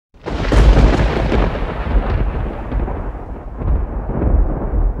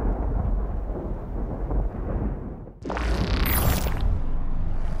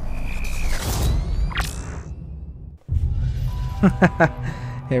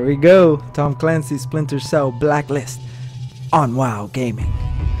Here we go. Tom Clancy Splinter Cell Blacklist on WoW Gaming.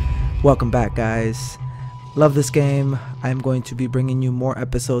 Welcome back, guys. Love this game. I'm going to be bringing you more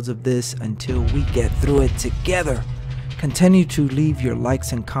episodes of this until we get through it together. Continue to leave your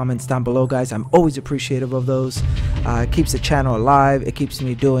likes and comments down below, guys. I'm always appreciative of those. It keeps the channel alive. It keeps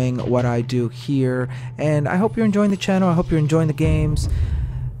me doing what I do here. And I hope you're enjoying the channel. I hope you're enjoying the games.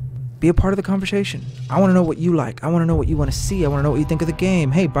 Be a part of the conversation. I want to know what you like. I want to know what you want to see. I want to know what you think of the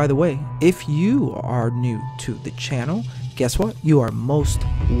game. Hey, by the way, if you are new to the channel, guess what? You are most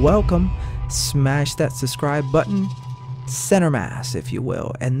welcome. Smash that subscribe button, center mass if you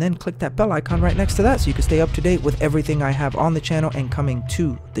will, and then click that bell icon right next to that so you can stay up to date with everything I have on the channel and coming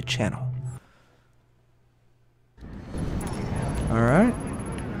to the channel. Alright,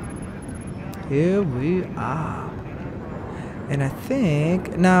 here we are. And I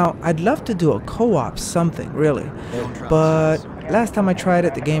think, now, I'd love to do a co-op something, really. But last time I tried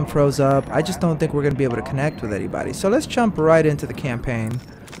it, the game froze up. I just don't think we're going to be able to connect with anybody. So let's jump right into the campaign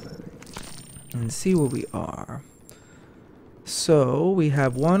and see where we are. So, we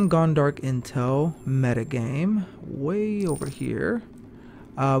have one Gone Dark Intel metagame way over here.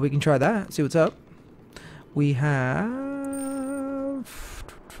 We can try that, see what's up. We have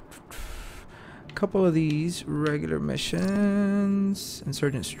couple of these regular missions.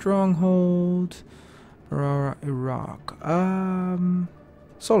 Insurgent Stronghold, Iraq.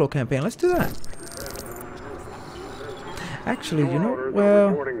 Solo campaign. Let's do that. Actually, you know,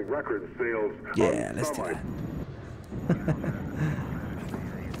 well, yeah, let's do that.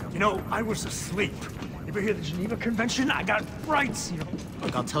 You know, I was asleep. You ever hear the Geneva Convention? I got rights, you know.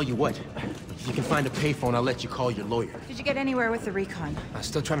 Look, I'll tell you what. If you can find a payphone, I'll let you call your lawyer. Did you get anywhere with the recon? I'm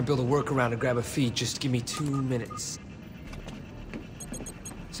still trying to build a workaround to grab a feed. Just give me 2 minutes.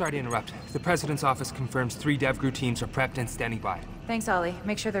 Sorry to interrupt. The President's office confirms 3 DevGru teams are prepped and standing by. Thanks, Ollie.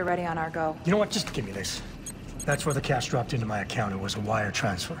 Make sure they're ready on our go. You know what? Just give me this. That's where the cash dropped into my account. It was a wire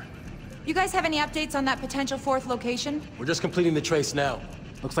transfer. You guys have any updates on that potential 4th location? We're just completing the trace now.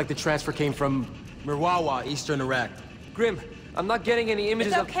 Looks like the transfer came from Mirwawa, eastern Iraq. Grim, I'm not getting any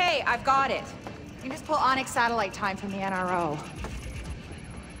images It's okay, I've got it. You can just pull Onyx satellite time from the NRO.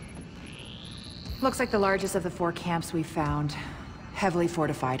 Looks like the largest of the 4 camps we've found. Heavily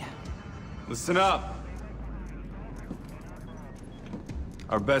fortified. Listen up.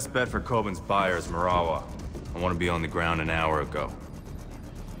 Our best bet for Kobin's buyer is Marawa. I want to be on the ground an hour ago.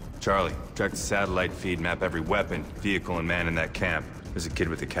 Charlie, track the satellite feed, map every weapon, vehicle, and man in that camp. There's a kid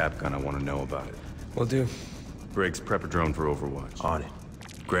with a cap gun. I want to know about it. Will do. Briggs, prep a drone for Overwatch. On it.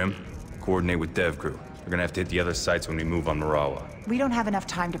 Grim, coordinate with DevGru. We're gonna have to hit the other sites when we move on Marawa. We don't have enough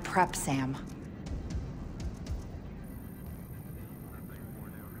time to prep, Sam.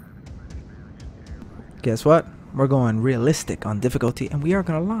 Guess what? We're going realistic on difficulty and we are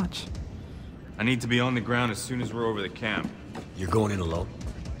going to launch. I need to be on the ground as soon as we're over the camp. You're going in alone?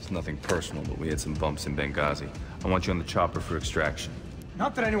 It's nothing personal, but we had some bumps in Benghazi. I want you on the chopper for extraction.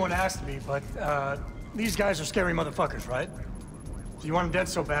 Not that anyone asked me, but, these guys are scary motherfuckers, right? If you want them dead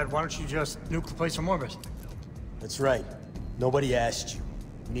so bad, why don't you just nuke the place from orbit? That's right. Nobody asked you.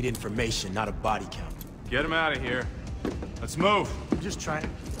 We need information, not a body count. Get him out of here. Let's move. I'm just trying.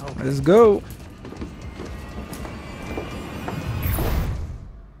 Okay. Let's go.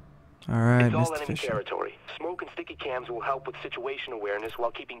 Alright, it's all Mr. enemy Fisher. territory. Smoke and sticky cams will help with situation awareness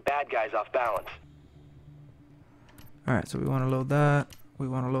while keeping bad guys off balance. Alright, so we want to load that. We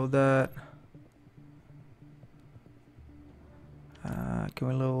want to load that. Can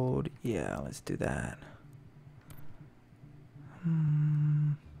we load? Yeah, let's do that.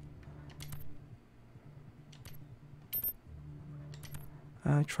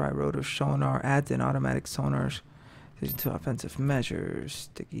 Try rotor sonar, adds in automatic sonars. To offensive measures,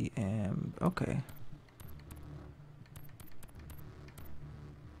 sticky and okay.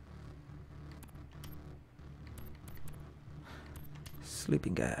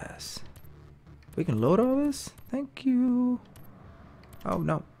 Sleeping gas. We can load all this? Thank you. Oh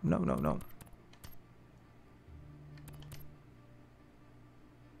no, no, no, no.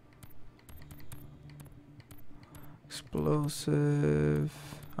 Explosive.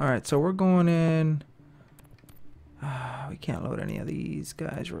 Alright, so we're going in. We can't load any of these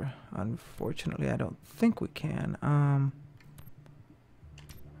guys. Unfortunately, I don't think we can.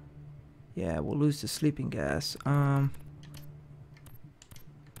 Yeah, we'll lose the sleeping gas. I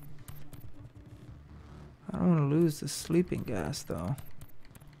don't want to lose the sleeping gas though.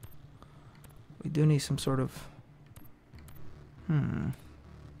 We do need some sort of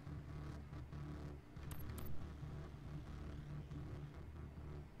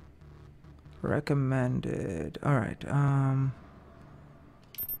recommended. All right.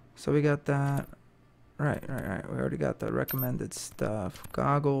 So we got that. Right. We already got the recommended stuff.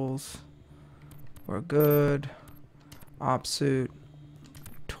 Goggles. We're good. Op suit.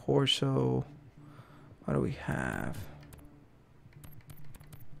 Torso. What do we have?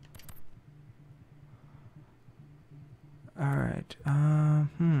 Alright.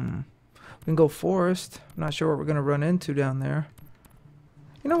 We can go forest. I'm not sure what we're going to run into down there.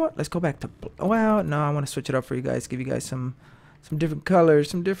 You know what? Let's go back to... Well, no, I want to switch it up for you guys. Give you guys some different colors,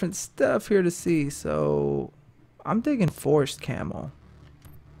 some different stuff here to see. So, I'm digging forest camo.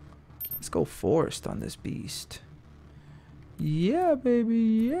 Let's go forest on this beast. Yeah,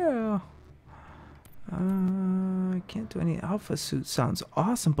 baby, yeah. I can't do any alpha suit. Sounds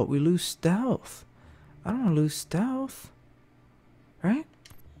awesome, but we lose stealth. I don't want to lose stealth. Right?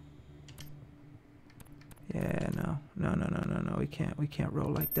 Yeah, no. We can't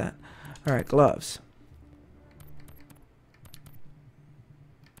roll like that. All right, gloves.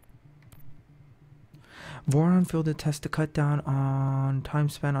 Voron fielded test to cut down on time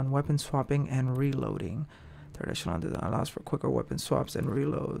spent on weapon swapping and reloading. Third Echelon design allows for quicker weapon swaps and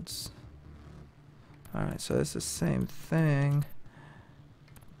reloads. All right, so it's the same thing,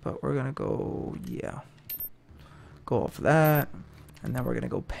 but we're gonna go, yeah, go off that, and then we're gonna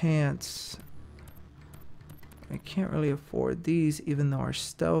go pants. I can't really afford these, even though our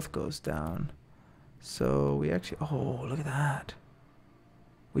stealth goes down. So we actually, oh, look at that.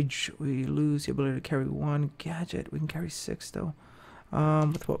 We lose the ability to carry one gadget. We can carry 6 though,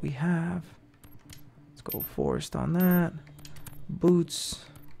 with what we have. Let's go forest on that. Boots.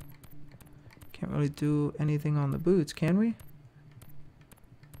 Can't really do anything on the boots, can we?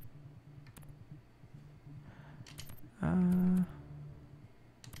 I'll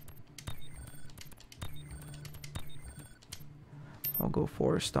go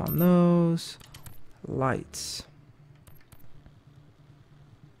forest on those. Lights.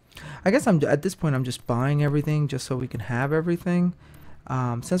 I guess at this point I'm just buying everything just so we can have everything.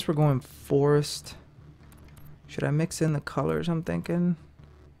 Since we're going forest, should I mix in the colors? I'm thinking.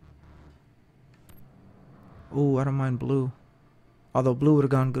 Ooh, I don't mind blue. Although blue would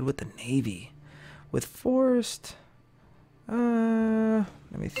have gone good with the navy. With forest, let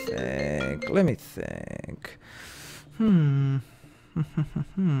me think.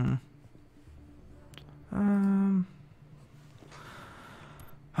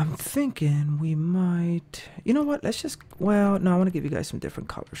 I'm thinking we might, you know what, let's just, well, no, I want to give you guys some different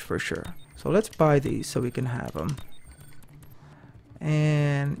colors for sure. So let's buy these so we can have them.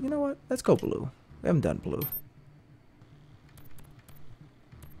 And you know what, let's go blue. We haven't done blue.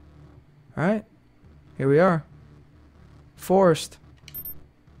 Alright, here we are. Forest.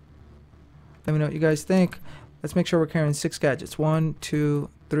 Let me know what you guys think. Let's make sure we're carrying 6 gadgets. 1, 2,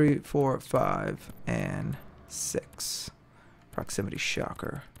 3, 4, 5, and 6. Proximity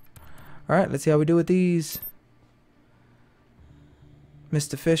shocker. Alright, let's see how we do with these.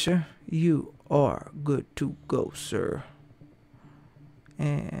 Mr. Fisher, you are good to go, sir.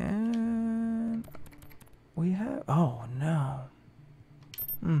 And we have, oh no.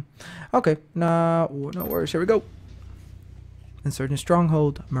 Okay, no worries. Here we go. Insurgent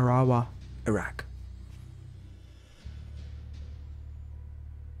stronghold, Marawa, Iraq.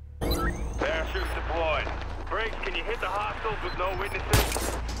 Parachutes deployed. Briggs, can you hit the hostiles with no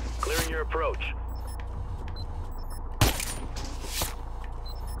witnesses? Clearing your approach.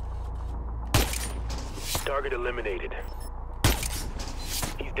 Target eliminated.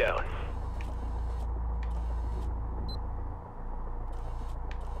 He's down.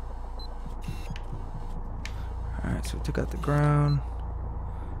 Alright, so we took out the ground.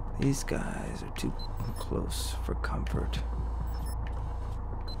 These guys are too close for comfort.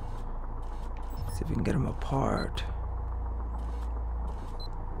 Let's see if we can get them apart.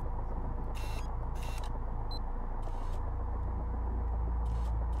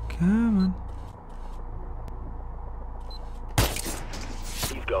 Come on.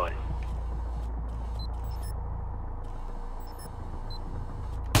 He's gone.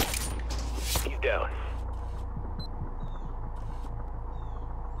 He's down.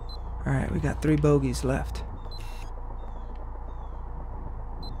 Alright, we got 3 bogeys left.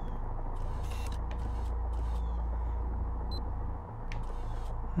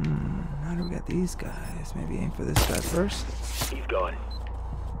 How do we get these guys? Maybe aim for this guy first. He's gone.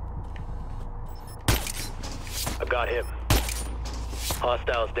 I've got him.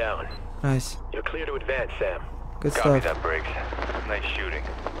 Hostiles down. Nice. You're clear to advance, Sam. Good Copy stuff. that, Briggs. Nice shooting.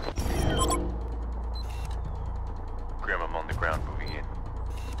 Grim, I'm on the ground moving in.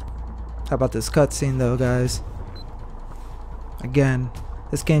 How about this cutscene though, guys? Again,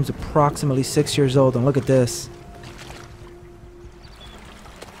 this game's approximately 6 years old, and look at this.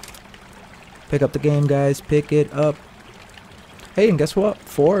 Pick up the game, guys. Pick it up. Hey, and guess what?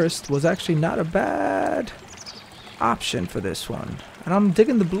 Forest was actually not a bad option for this one. And I'm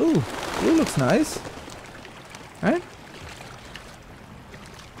digging the blue. Blue looks nice. Right?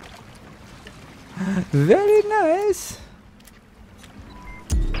 Very nice.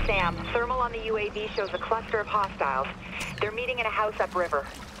 Sam, thermal on the UAV shows a cluster of hostiles. They're meeting in a house upriver.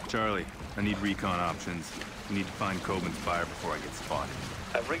 Charlie, I need recon options. We need to find Coben's buyer before I get spotted.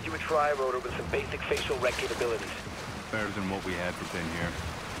 I've rigged you a tri-rotor with some basic facial rec capabilities. Better than what we had for 10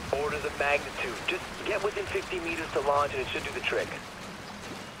 here. Orders of magnitude. Just get within 50 meters to launch and it should do the trick.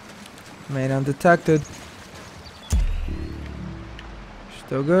 Remain undetected.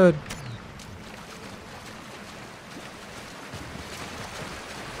 Still good.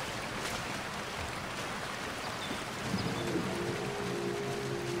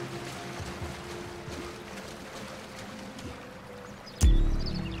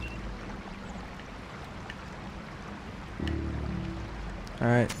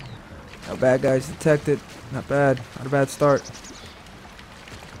 Alright. No bad guys detected. Not bad. Not a bad start.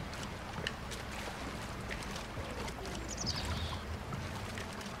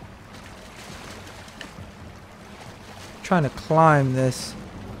 Trying to climb this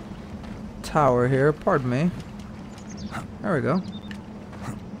tower here. Pardon me. There we go.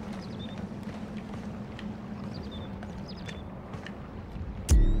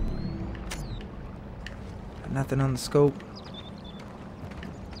 Nothing on the scope.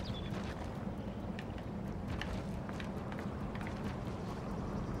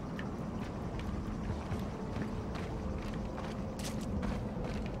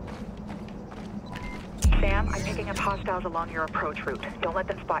 Sam, I'm picking up hostiles along your approach route. Don't let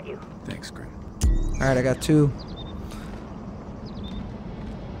them spot you. Thanks, Grim. Alright, I got 2.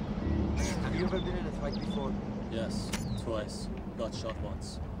 Have you ever been in a fight before? Yes, twice. Got shot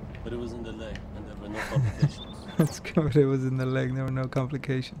once. But it was in the leg, and there were no complications. That's good. It was in the leg. There were no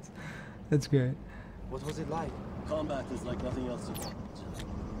complications. That's great. What was it like? Combat is like nothing else you can.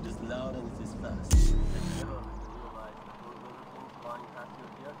 It is loud and it is fast.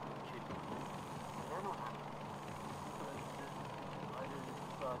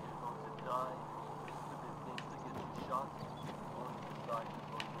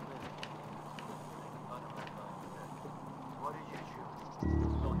 What did you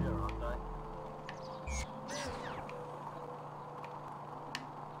choose? Still here, aren't I?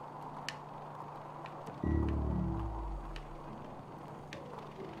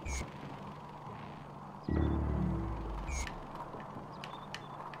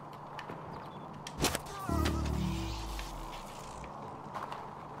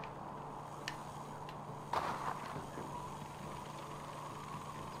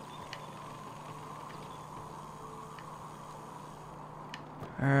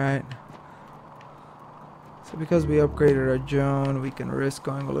 Alright. So because we upgraded our drone, we can risk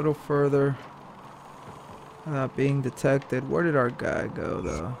going a little further without being detected. Where did our guy go,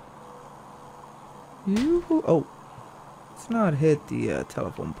 though? Oh. Let's not hit the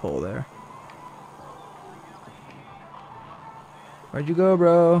telephone pole there. Where'd you go,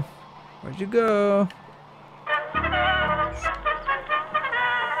 bro? Where'd you go?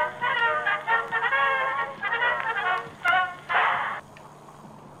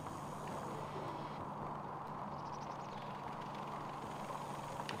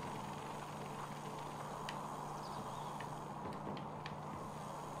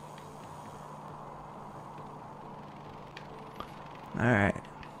 Alright.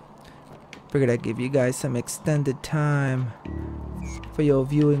 Figured I'd give you guys some extended time for your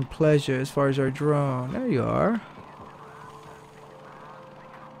viewing pleasure as far as our drone. There you are.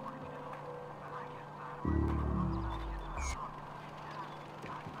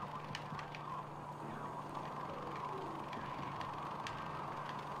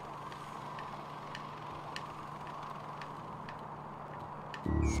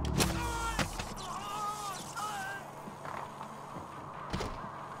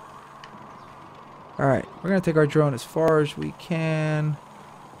 Alright, we're going to take our drone as far as we can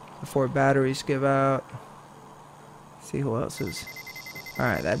before batteries give out. See who else is.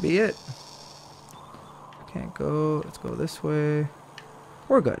 Alright, that'd be it. Can't go. Let's go this way.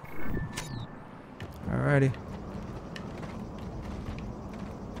 We're good. Alrighty.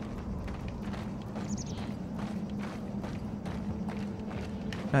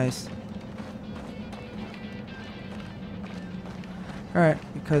 Nice. Alright,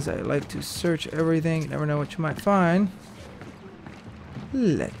 because I like to search everything, you never know what you might find.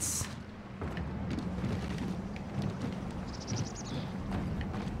 Let's.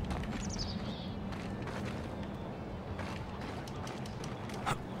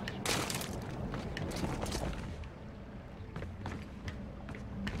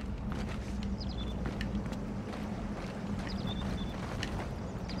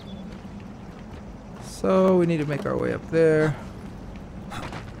 So we need to make our way up there.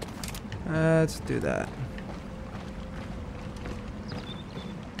 Let's do that.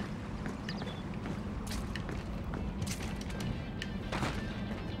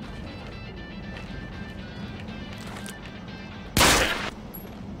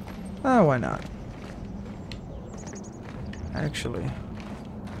 Why not? Actually,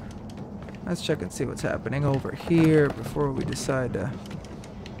 let's check and see what's happening over here before we decide to...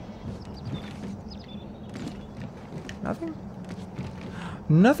 Nothing?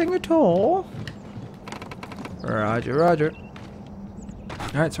 Nothing at all? Roger, roger.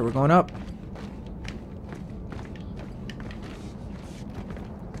 Alright, so we're going up.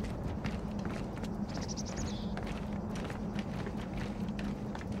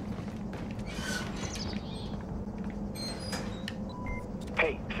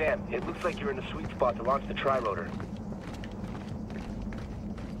 Hey, Sam, it looks like you're in the sweet spot to launch the tri-rotor.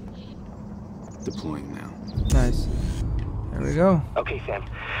 Deploying now. Nice. There we go. Okay, Sam.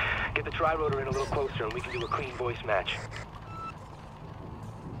 Get the tri-rotor in a little closer and we can do a clean voice match.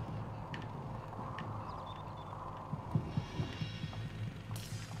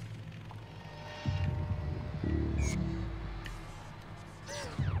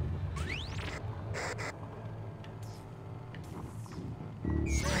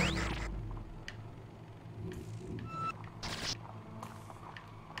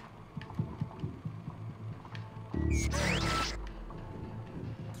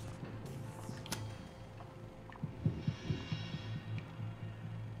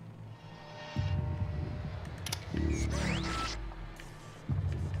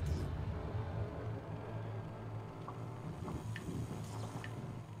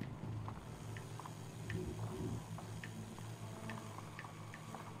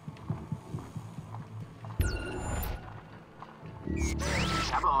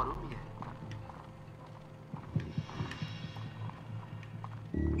 شب آروم میگه.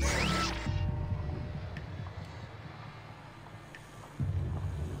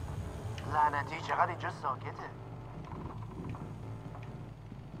 لعنتی چقدر اینجا ساکته.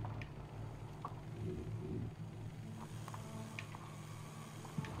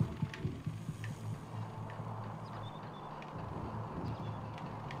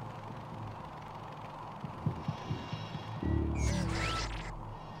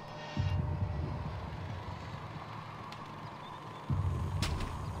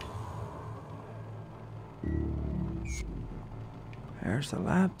 There's the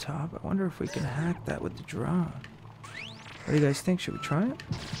laptop. I wonder if we can hack that with the drone. What do you guys think? Should we try it?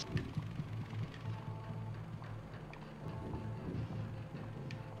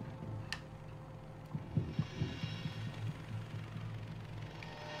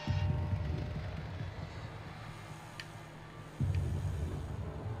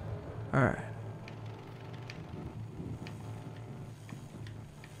 All right.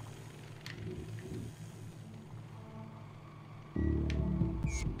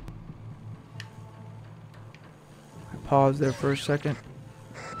 Pause there for a second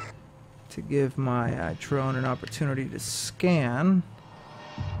to give my drone an opportunity to scan.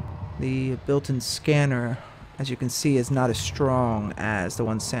 The built-in scanner, as you can see, is not as strong as the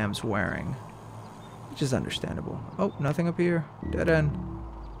one Sam's wearing, which is understandable. Oh, nothing up here. Dead end.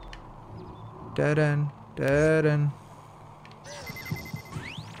 Dead end. Dead end.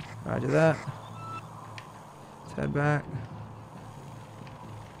 Roger that. Let's head back.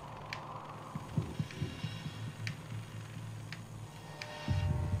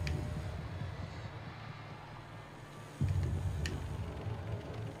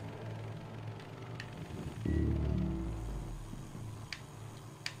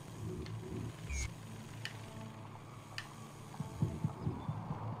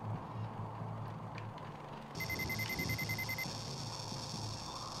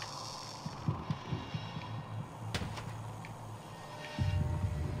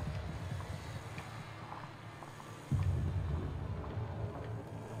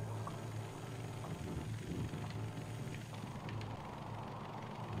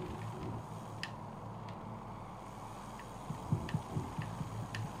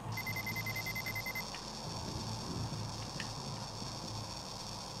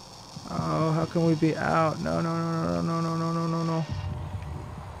 Oh, how can we be out? No, no, no, no, no, no, no, no, no, no.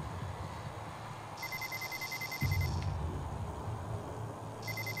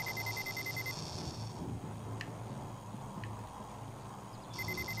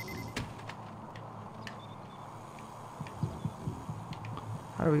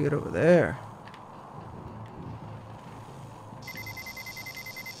 How do we get over there?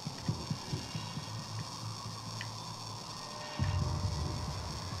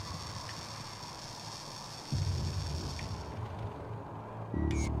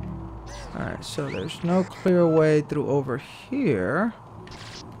 Alright, so there's no clear way through over here.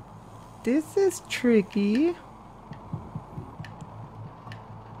 This is tricky.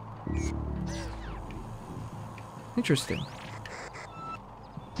 Interesting.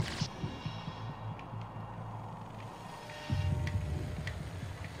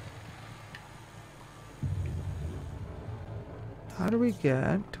 How do we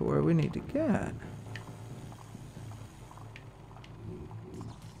get to where we need to get?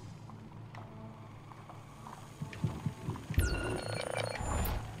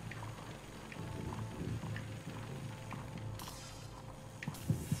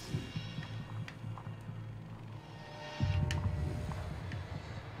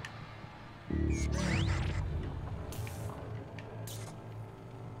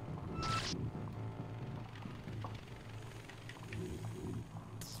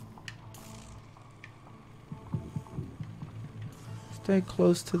 Stay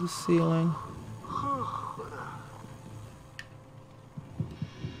close to the ceiling.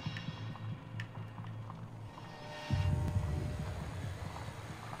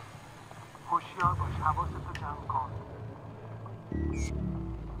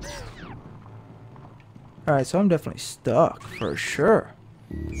 Alright, so I'm definitely stuck for sure.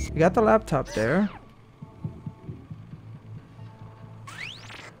 You got the laptop there.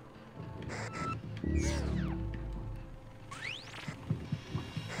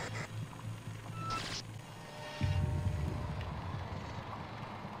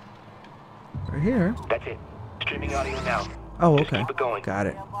 Right here. That's it. Streaming audio now. Oh, Just okay. keep it going. Got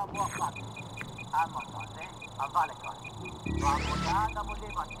it.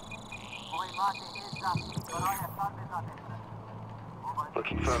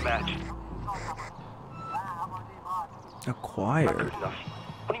 Looking for a match. Not Acquired. good enough.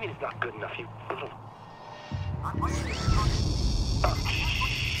 What do you mean it's not good enough, you little... Oh,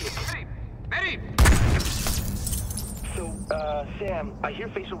 shit. So, Sam, I hear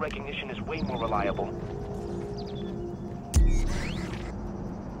facial recognition is way more reliable.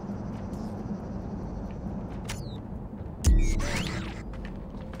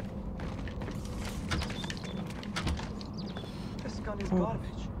 This gun is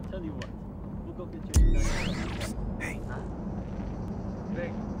garbage. Tell you what, we'll go get you a nice... Hey. Huh?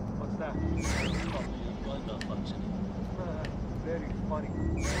 Vic, what's that? Gun malfunctioning. Very funny.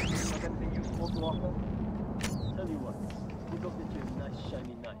 Got anything useful to offer? Tell you what, we'll go get you a nice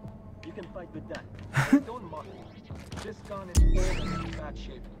shiny knife. You can fight with that. Don't mock me. This gun is old and in bad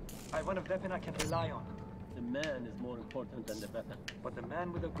shape. I want a weapon I can rely on. The man is more important than the weapon. But the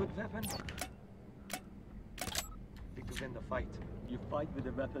man with a good weapon? Need to win the fight. You fight with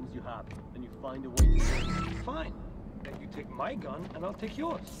the weapons you have, and you find a way to win. Fine. Then you take my gun and I'll take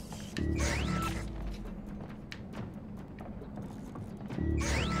yours.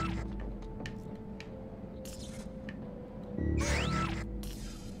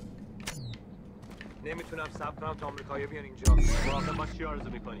 نمیتونم صبر کنم تا آمریکایی بیان اینجا. واقعا ما چی آرزو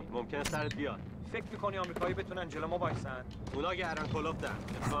میکنی؟ ممکنه سرت بیاد. فکر میکنی آمریکایی بتونن جلو ما وایسن؟ اونا گهران کلوفتن.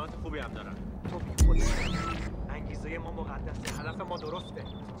 امکانات خوبی هم دارن. تو بی خودی. انگیزه ما مقدسه. هدف ما درسته.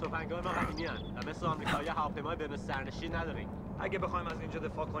 تفنگای ما قدیمی هن و مثل آمریکایی هواپیمای بدون سرنشین نداریم. اگه بخوایم از اینجا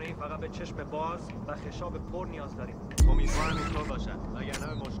دفاع کنیم فقط به چشم باز و خشاب پر نیاز داریم. امیدوارم اینطور باشد. وگرنه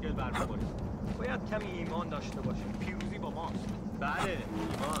به مشکل برمیخوریم. باید کمی ایمان داشته باشیم. پیروزی با ماست. بله،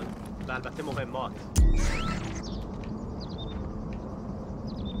 ایمان. و البته مهمات.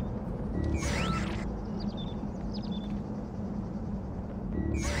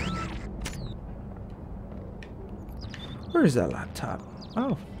 Where is that laptop?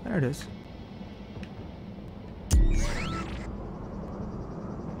 Oh, there it is.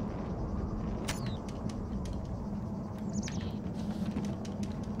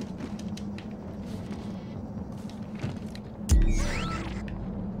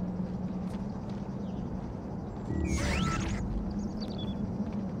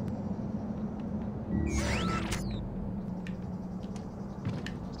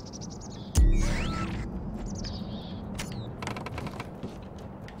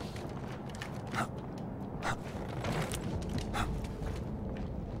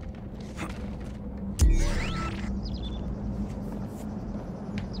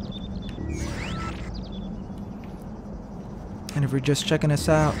 And if you're just checking us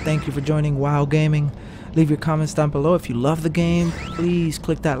out, thank you for joining WoW Gaming. Leave your comments down below. If you love the game, please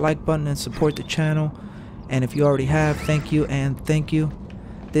click that like button and support the channel. And if you already have, thank you and thank you.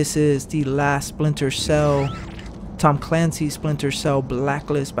 This is the last Splinter Cell, Tom Clancy Splinter Cell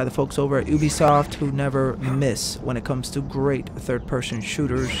Blacklist by the folks over at Ubisoft, who never miss when it comes to great third-person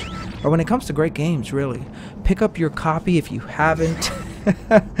shooters, or when it comes to great games, really. Pick up your copy if you haven't.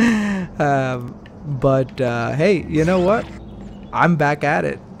 But hey, you know what? I'm back at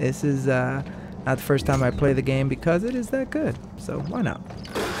it. This is not the first time I play the game because it is that good. So why not?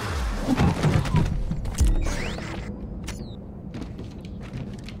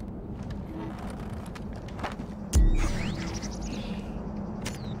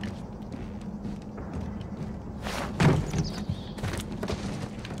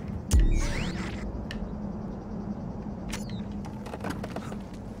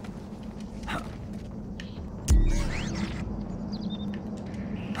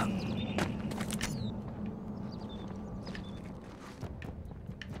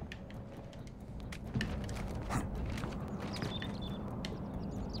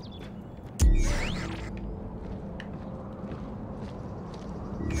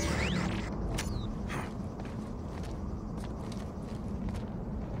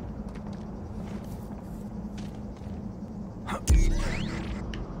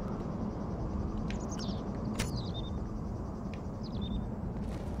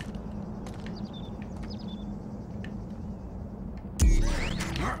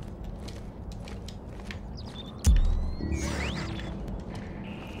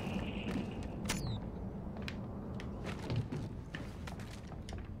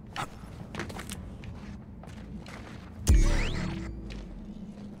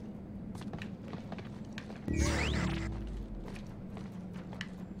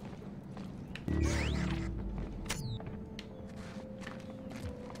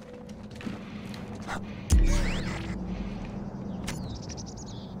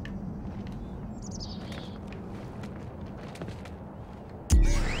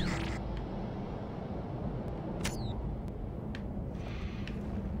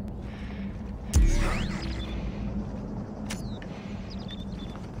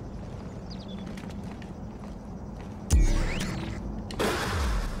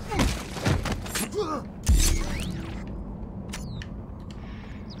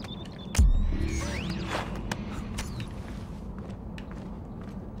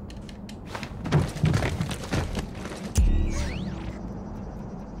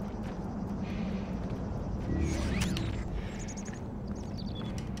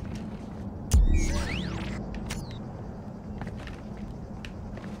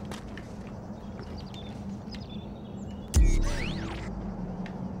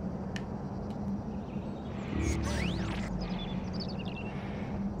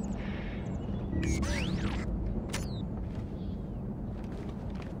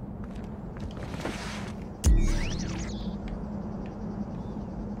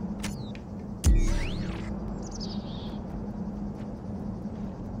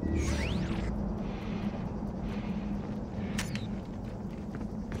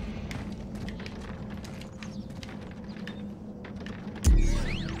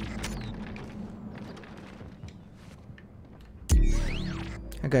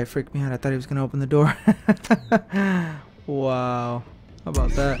 That guy freaked me out. I thought he was gonna open the door. Wow. How about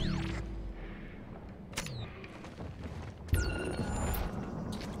that?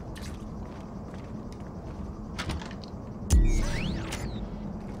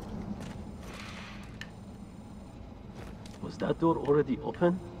 Was that door already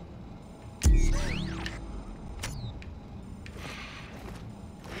open?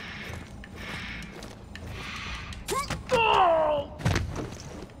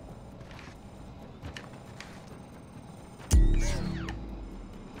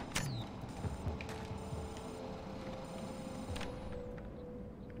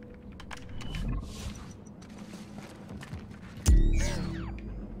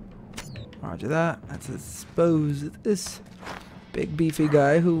 Roger that. Let's dispose of this big beefy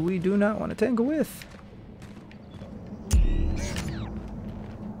guy who we do not want to tangle with.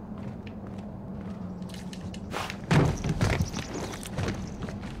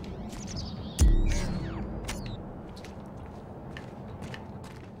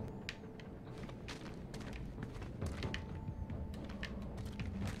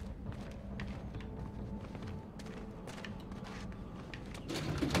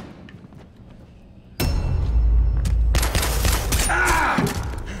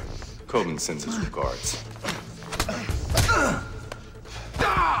 Coben sends his regards.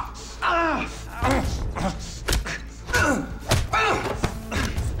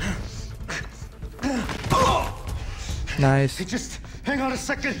 Nice. Hey, just hang on a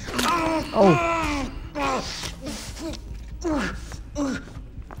second. Oh. Oh.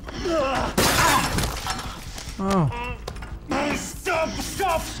 Stop!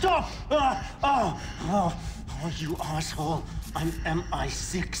 Oh, you asshole. I'm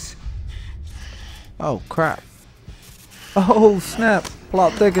MI6. Oh, crap. Oh snap!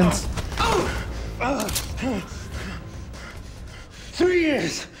 Plot thickens. 3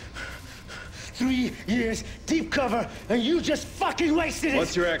 years! 3 years, deep cover, and you just fucking wasted it!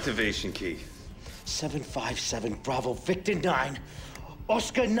 What's your activation key? 757 Bravo Victor 9,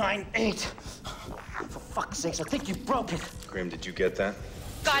 Oscar 98. For fuck's sakes, I think you broke it. Grim, did you get that?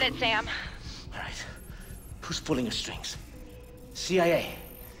 Got it, Sam. All right. Who's pulling the strings? CIA.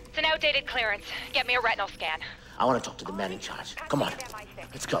 It's an outdated clearance. Get me a retinal scan. I want to talk to the man in charge. Come on.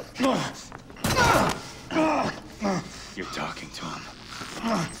 Let's go. You're talking to him.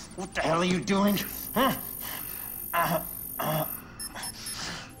 What the hell are you doing? Huh?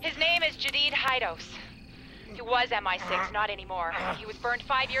 His name is Jadid Haidos. He was MI6, not anymore. He was burned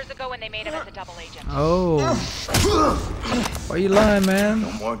 5 years ago when they made him as a double agent. Oh. Why are you lying, man?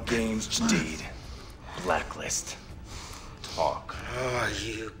 No more games, Jadid. Blacklist. Talk. Oh,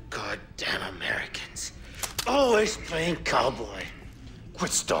 you goddamn Americans. Always playing cowboy.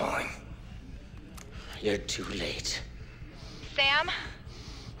 Quit stalling. You're too late. Sam,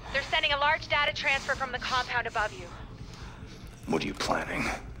 they're sending a large data transfer from the compound above you. What are you planning?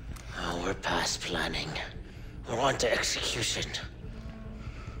 Oh, we're past planning. We're on to execution.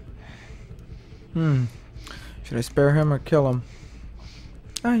 Should I spare him or kill him?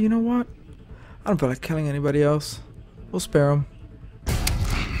 Ah, you know what? I don't feel like killing anybody else. We'll spare him.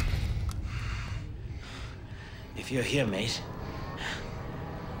 If you're here, mate,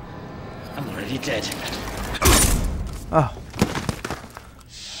 I'm already dead. Oh.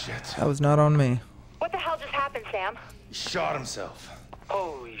 Shit. That was not on me. What the hell just happened, Sam? He shot himself.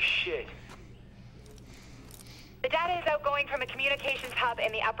 Holy shit. The data is outgoing from a communications hub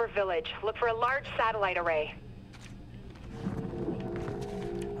in the upper village. Look for a large satellite array.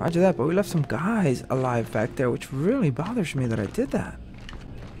 Roger that, but we left some guys alive back there, which really bothers me that I did that.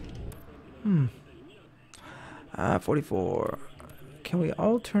 44. Can we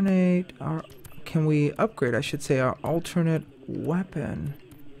alternate our... Can we upgrade, I should say, our alternate weapon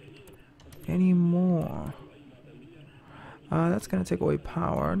anymore? That's gonna take away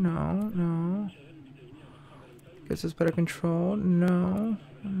power. No. Gives us better control. No.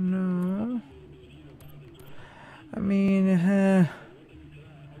 I mean,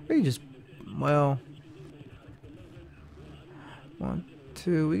 we just, well, 1,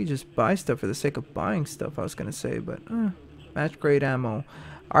 2. We could just buy stuff for the sake of buying stuff. I was gonna say, but match grade ammo.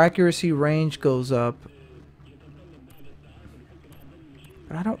 Our accuracy range goes up,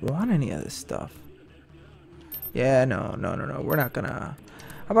 but I don't want any of this stuff. Yeah, no. We're not gonna.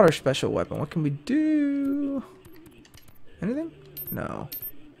 How about our special weapon? What can we do? Anything? No.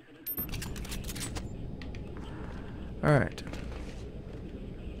 All right.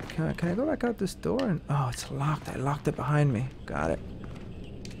 Can I go back out this door? And oh, it's locked. I locked it behind me. Got it.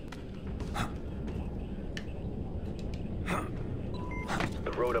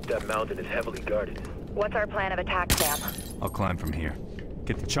 The road up that mountain is heavily guarded. What's our plan of attack, Sam? I'll climb from here.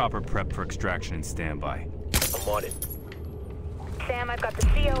 Get the chopper prepped for extraction and standby. I'm on it. Sam, I've got the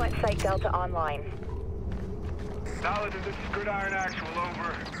CO at Site Delta online. Paladin, this is Gridiron Actual,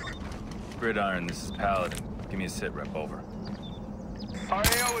 over. Gridiron, this is Paladin. Give me a sit rep, over. Our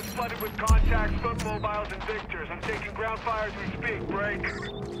AO is flooded with contacts, foot mobiles, and Victors. I'm taking ground fire as we speak. Break.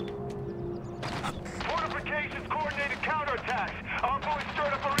 Fortifications, coordinated counterattacks. Our boys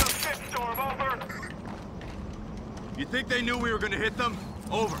stirred up a real shitstorm. Over. You think they knew we were gonna hit them?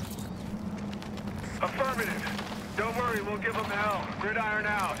 Over. Affirmative. Don't worry, we'll give them hell. Gridiron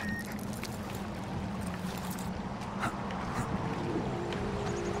out.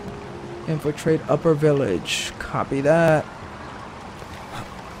 Infiltrate upper village. Copy that.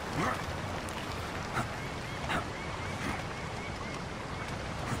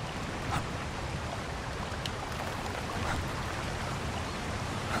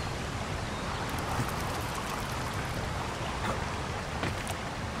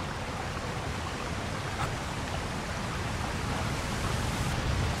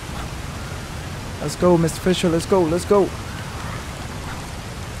 Let's go, Mr. Fisher. Let's go. Let's go.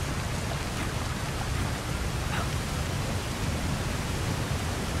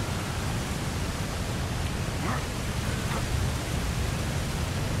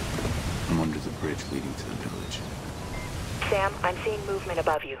 I'm under the bridge leading to the village. Sam, I'm seeing movement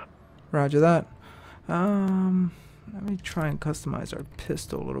above you. Roger that. Let me try and customize our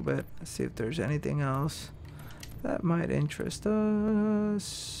pistol a little bit. See if there's anything else that might interest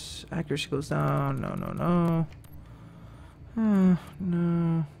us. Accuracy goes down. No.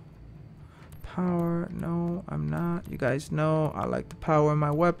 No. Power. No, I'm not. You guys know I like the power in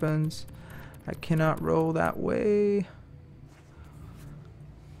my weapons. I cannot roll that way.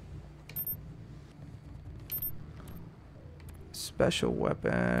 special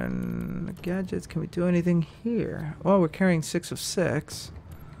weapon. Gadgets. Can we do anything here? Well, we're carrying 6 of 6.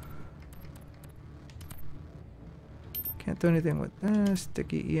 Can't do anything with this.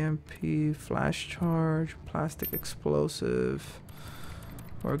 Sticky EMP, flash charge, plastic explosive.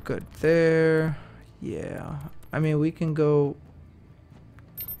 We're good there. Yeah. I mean, we can go...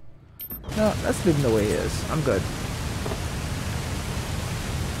 No, let's leave him the way he is. I'm good.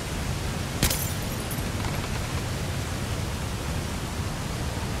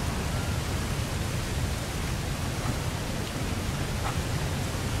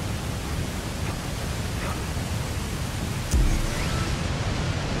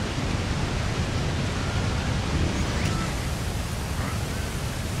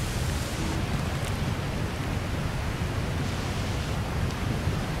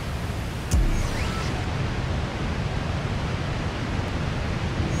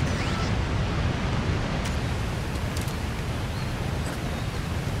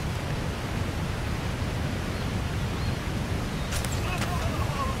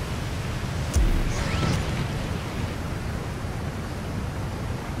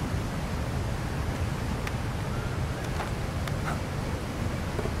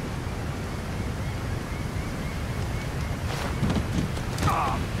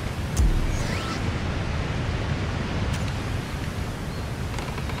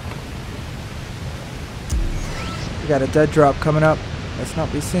 We got a dead drop coming up. Let's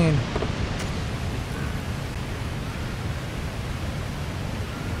not be seen.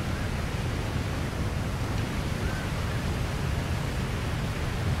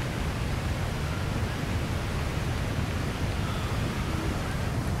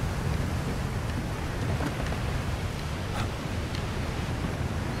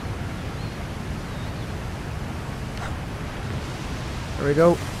 There we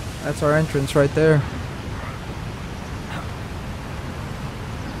go. That's our entrance right there.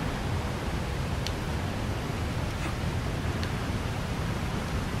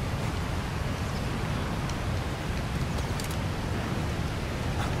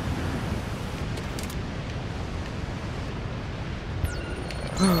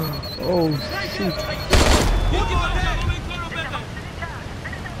 Oh shoot.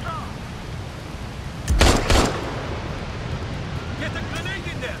 Get a grenade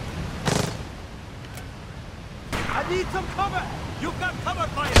in there! I need some cover! You've got cover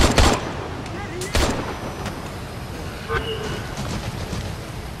fire!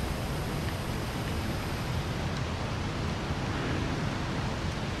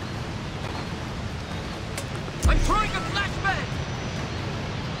 I'm throwing a flashbang!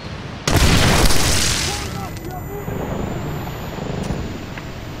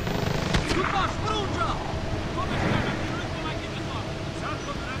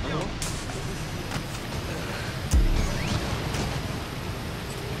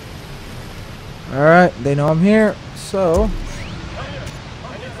 Alright, they know I'm here, so...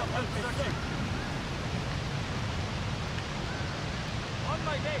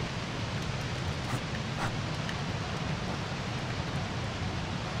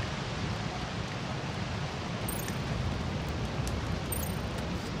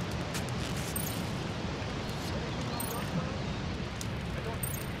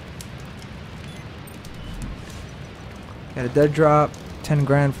 Got a dead drop, 10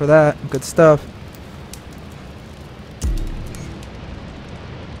 grand for that, good stuff.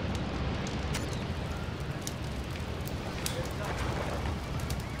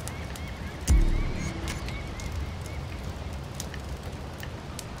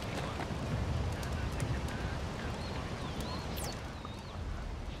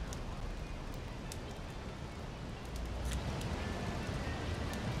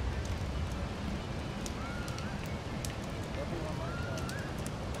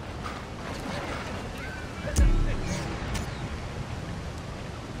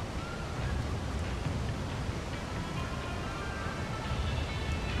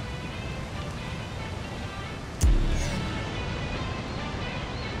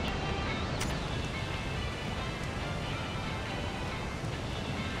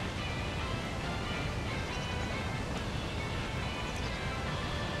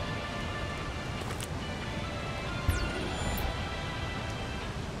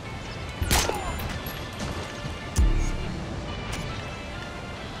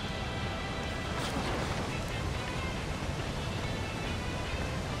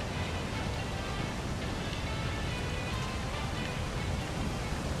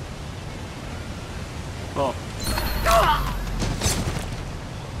 Oh.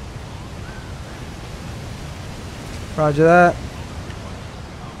 Roger that.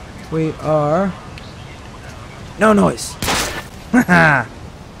 We are... No noise! Haha!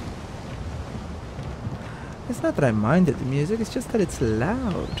 It's not that I minded the music, it's just that it's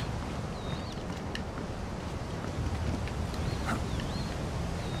loud.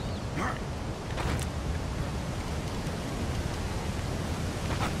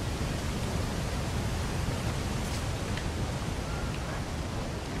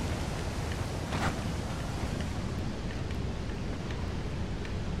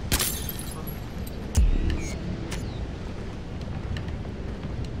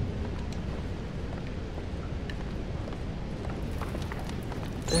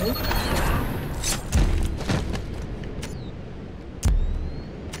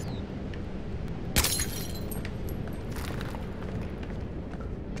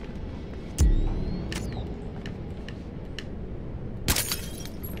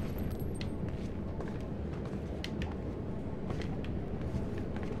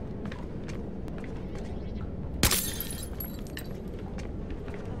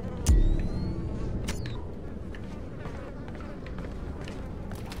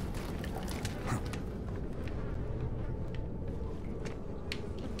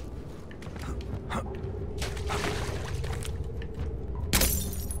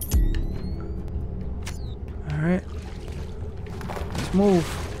 Alright. Let's move.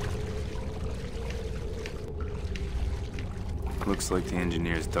 Looks like the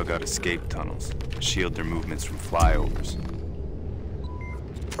engineers dug out escape tunnels to shield their movements from flyovers.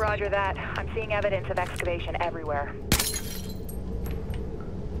 Roger that. I'm seeing evidence of excavation everywhere.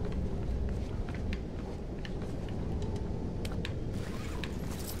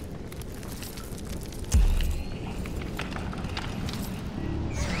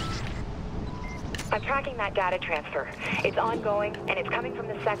 I'm tracking that data transfer. It's ongoing, and it's coming from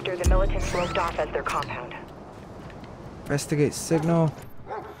the sector the militants roped off as their compound. Investigate signal.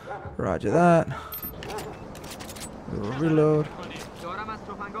 Roger that. We'll reload.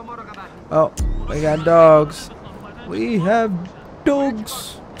 Oh, we got dogs. We have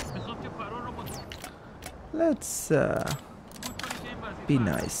dogs. Let's be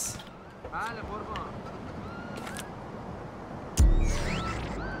nice.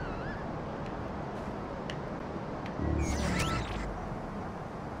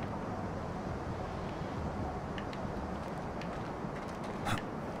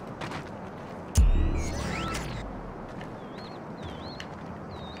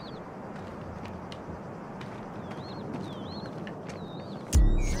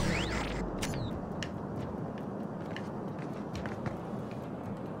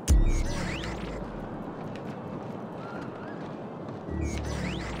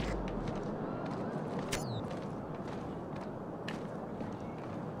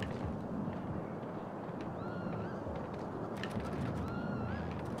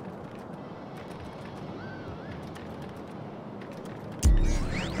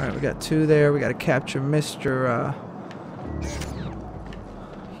 Alright, we got two there. We gotta capture Mr.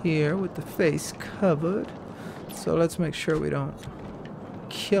 Here with the face covered. So let's make sure we don't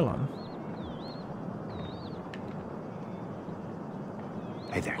kill him.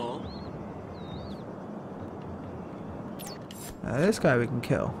 Hey there. Now this guy we can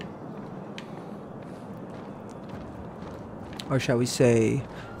kill. Or shall we say,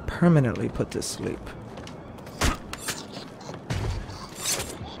 permanently put to sleep.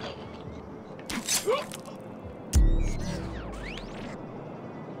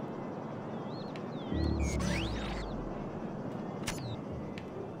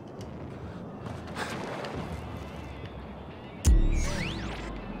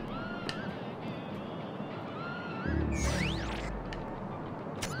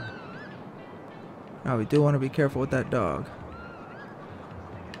 Now we do want to be careful with that dog.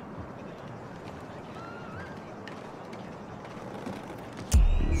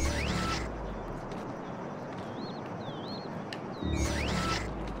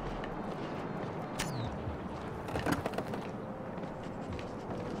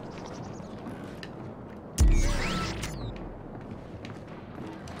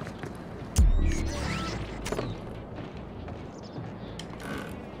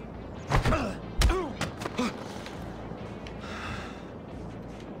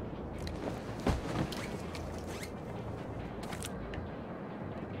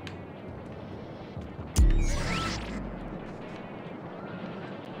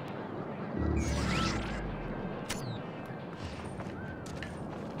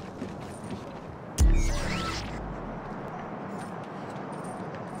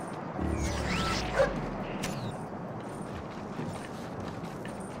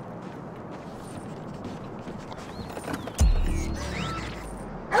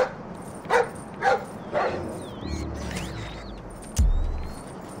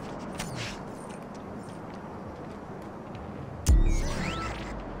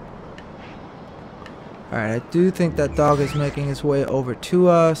 Alright, I do think that dog is making his way over to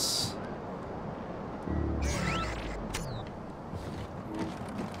us.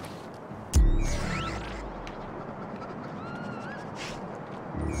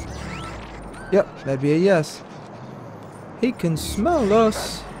 Yep, that'd be a yes. He can smell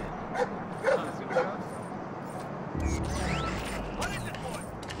us.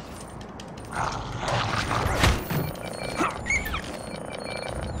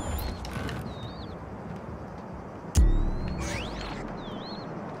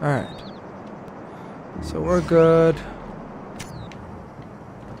 Alright. So we're good.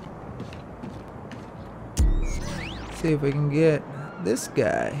 See if we can get this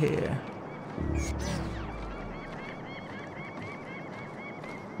guy here.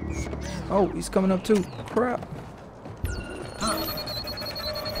 Oh, he's coming up too. Crap.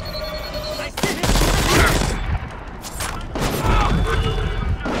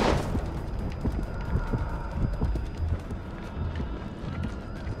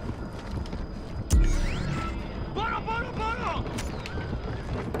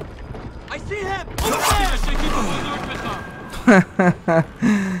 I see him!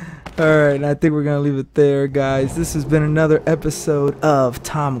 Alright, I think we're gonna leave it there, guys. This has been another episode of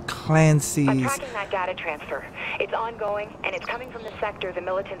Tom Clancy's. I'm tracking that data transfer. It's ongoing, and it's coming from the sector the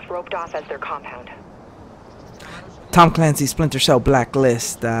militants roped off as their compound. Tom Clancy Splinter Cell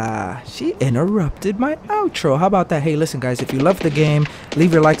Blacklist. She interrupted my outro. How about that? Hey, listen, guys, if you love the game,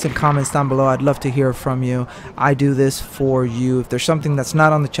 leave your likes and comments down below. I'd love to hear from you. I do this for you. If there's something that's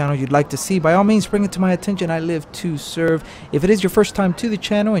not on the channel you'd like to see, by all means, bring it to my attention. I live to serve. If it is your first time to the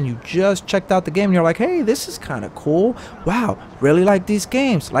channel and you just checked out the game and you're like, hey, this is kind of cool. Wow, really like these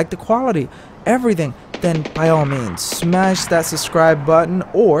games. Like the quality, everything. Then by all means, smash that subscribe button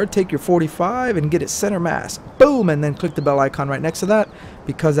or take your 45 and get it center mass. Boom! And then click the bell icon right next to that,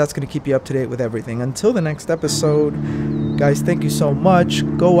 because that's going to keep you up to date with everything. Until the next episode, guys, thank you so much.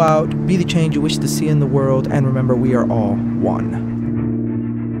 Go out, be the change you wish to see in the world, and remember, we are all one.